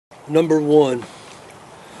Number 1.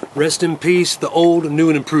 Rest in peace, the old, new,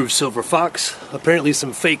 and improved Silver Fox. Apparently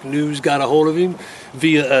some fake news got a hold of him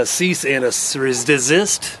via a cease and a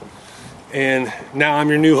desist. And now I'm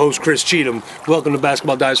your new host, Chris Cheatham. Welcome to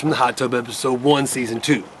Basketball Dives from the Hot Tub, Episode 1, Season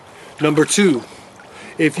 2. Number 2,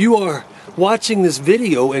 if you are watching this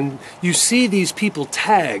video and you see these people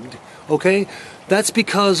tagged, okay, that's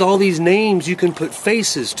because all these names you can put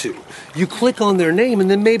faces to. You click on their name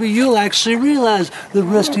and then maybe you'll actually realize the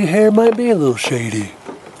rusty hair might be a little shady.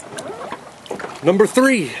 Number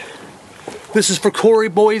 3, this is for Corey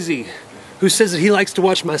Boise, who says that he likes to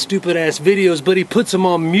watch my stupid ass videos, but he puts them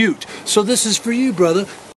on mute. So this is for you, brother.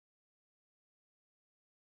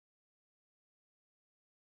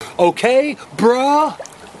 Okay, bruh?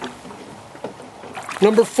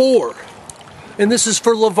 Number 4, and this is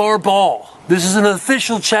for LeVar Ball. This is an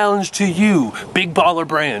official challenge to you, Big Baller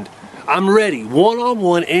Brand. I'm ready,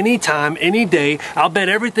 one-on-one, anytime, any day. I'll bet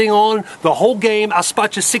everything on the whole game. I'll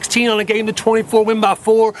spot you 16 on a game to 24, win by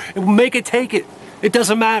 4, and we'll make it take it. It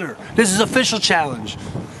doesn't matter. This is official challenge.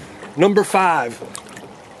 Number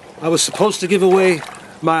 5, I was supposed to give away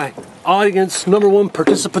my audience number 1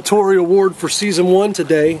 participatory award for season 1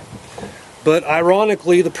 today, but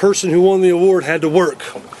ironically, the person who won the award had to work.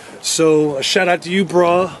 So a shout out to you,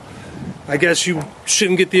 brah. I guess you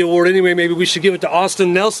shouldn't get the award anyway. Maybe we should give it to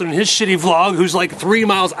Austin Nelson and his shitty vlog, who's like 3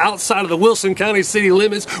 miles outside of the Wilson County city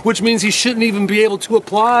limits, which means he shouldn't even be able to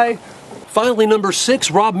apply. Finally, number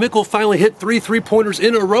 6, Rob Mickle finally hit 3 3-pointers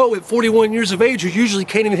in a row at 41 years of age, who usually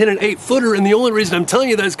can't even hit an 8-footer, and the only reason I'm telling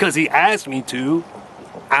you that is because he asked me to.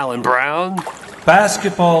 Alan Brown.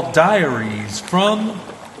 Basketball Diaries from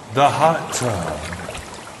the Hot Tub.